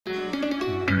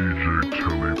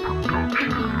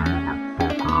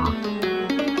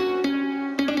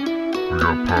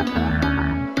got popcorn on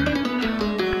the beach.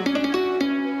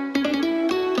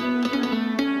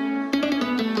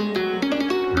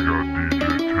 We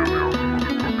got DJTELLY on the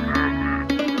motherfucking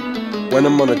ad-lib. When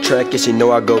I'm on a track, yes, you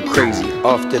know I go crazy.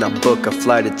 Often I book a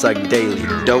flight, it's like daily.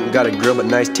 Don't got a grill but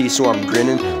nice tea, so I'm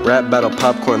grinning. Rap battle,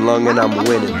 popcorn lung, and I'm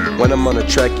winning. When I'm on a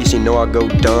track, yes, you know I go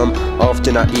dumb.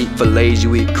 Often I eat fillets,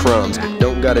 you eat crumbs.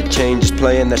 Don't gotta change, just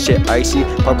playing that shit icy.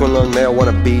 Popcorn lung, man, I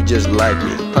wanna be just like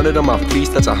me. 100 on my fleece,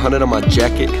 that's 100 on my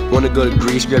jacket. Wanna go to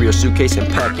Greece, grab your suitcase and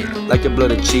pack it. Like your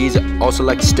blood of cheese, I also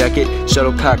like to stack it.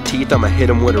 Shuttlecock teeth, I'ma hit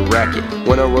him with a racket.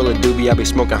 When I roll a doobie, I be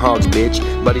smoking hogs, bitch.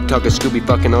 Buddy talking Scooby,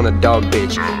 fucking on a dog,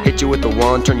 bitch. Hit you with the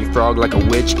wand, turn you frog like a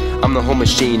witch. I'm the whole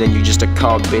machine and you just a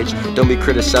cog, bitch. Don't be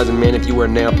criticizing, man, if you wear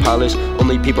nail polish.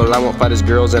 Only people I won't fight is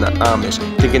girls and a Amish.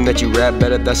 Thinking that you rap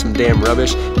better, that's some damn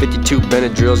rubbish. 52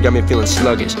 Benadryls got me feeling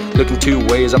sluggish. Looking two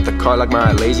ways off the car like my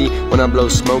eye lazy. When I blow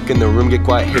smoke in the room get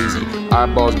quite hazy.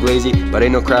 Eyeballs glazy, but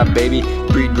ain't no crap, baby.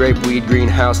 Breed grape, weed,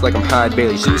 greenhouse like I'm Hyde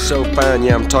Bailey. She's so fine,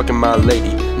 yeah, I'm talking my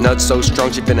lady. Nuts so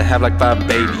strong, she finna have like 5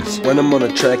 babies. When I'm on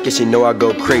a track, yes, you know I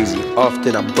go crazy.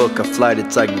 Often I book a flight,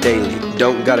 it's like daily.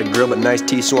 Don't got a grill but nice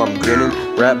tea, so I'm grinning.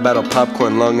 Rap battle,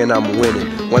 popcorn lung, and I'm winning.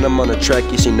 When I'm on a track,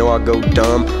 yes, you know I go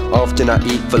dumb. Often I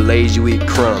eat fillets, you eat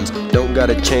crumbs. Don't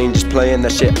gotta change, just playing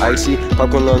that shit icy.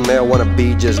 Popcorn lung, man, I wanna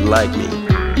be just like me.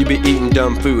 You be eating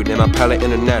dumb food and my palate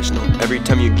international. Every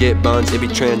time you get buns, it be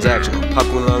transactional.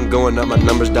 Popcorn lung going up, my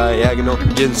numbers diagonal.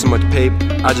 Getting so much paper,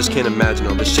 I just can't imagine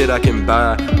all the shit I can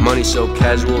buy. Money so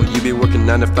casual, you be working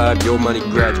 9 to 5, your money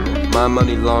gradual. My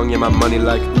money long, yeah, my money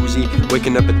like Uzi.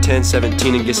 Waking up at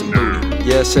 10:17 and get some booty.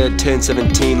 Yeah, I said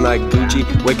 10:17 like Gucci.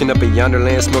 Waking up in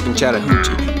Yonderland, smoking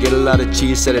Chattahoochee. Get a lot of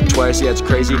cheese, said it twice, yeah, it's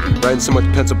crazy. Riding so much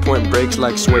pencil point brakes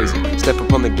like Swayze. Step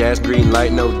up on the gas, green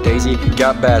light, no daisy.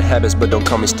 Got bad habits, but don't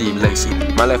call me Steve Lacy.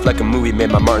 My life like a movie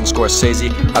made by Martin Scorsese.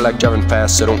 I like driving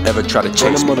fast, so don't ever try to chase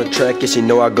me. When I'm on a track, yes, you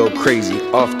know I go crazy.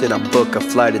 Often I book a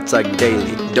flight, it's like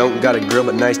daily. Don't got a grill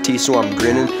but nice tea, so I'm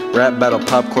grinning. Rap battle,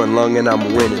 popcorn lung, and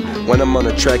I'm winning. When I'm on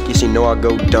a track, yes, you know I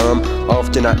go dumb.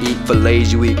 Often I eat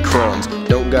fillets, you eat crumbs.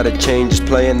 Don't gotta change, just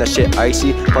playing that shit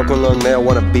icy. Popcorn lung, man, I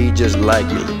wanna be just like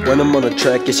me. When I'm on a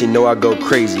track, yes, you know I go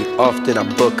crazy. Often I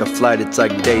book a flight, it's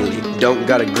like daily. Don't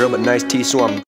got a grill but nice tea, so I'm